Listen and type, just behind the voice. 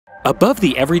Above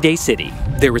the everyday city,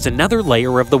 there is another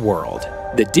layer of the world,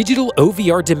 the digital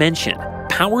OVR dimension,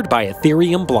 powered by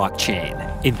Ethereum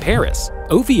blockchain. In Paris,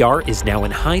 OVR is now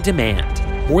in high demand.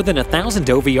 More than 1,000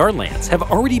 OVRLands have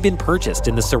already been purchased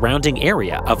in the surrounding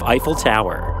area of Eiffel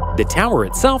Tower. The tower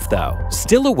itself, though,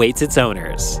 still awaits its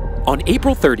owners. On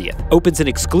April 30th opens an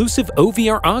exclusive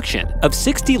OVR auction of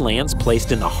 60 lands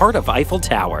placed in the heart of Eiffel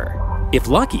Tower. If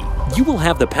lucky, you will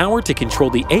have the power to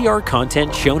control the AR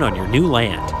content shown on your new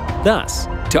land. Thus,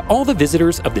 to all the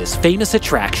visitors of this famous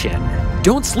attraction,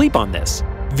 don't sleep on this.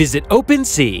 Visit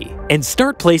OpenSea and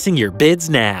start placing your bids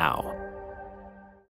now.